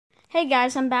Hey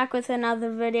guys, I'm back with another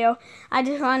video. I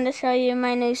just wanted to show you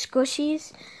my new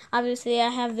squishies. Obviously I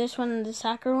have this one and the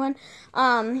soccer one.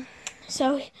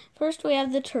 So first we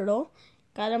have the turtle.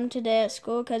 Got him today at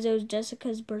school because it was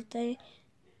Jessica's birthday.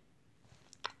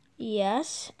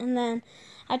 Yes, and then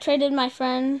I traded my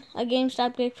friend a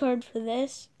GameStop gift card for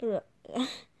this. It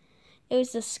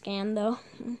was a scam though.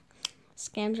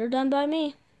 Scams are done by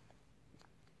me.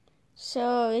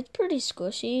 So it's pretty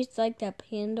squishy. It's like that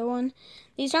panda one.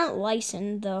 These aren't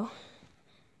licensed though.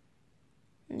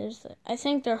 I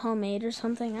think they're homemade or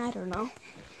something. I don't know.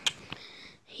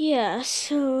 Yeah,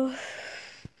 so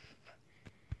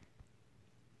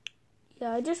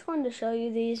yeah, I just wanted to show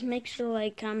you these. Make sure to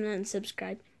like, comment, and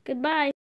subscribe. Goodbye.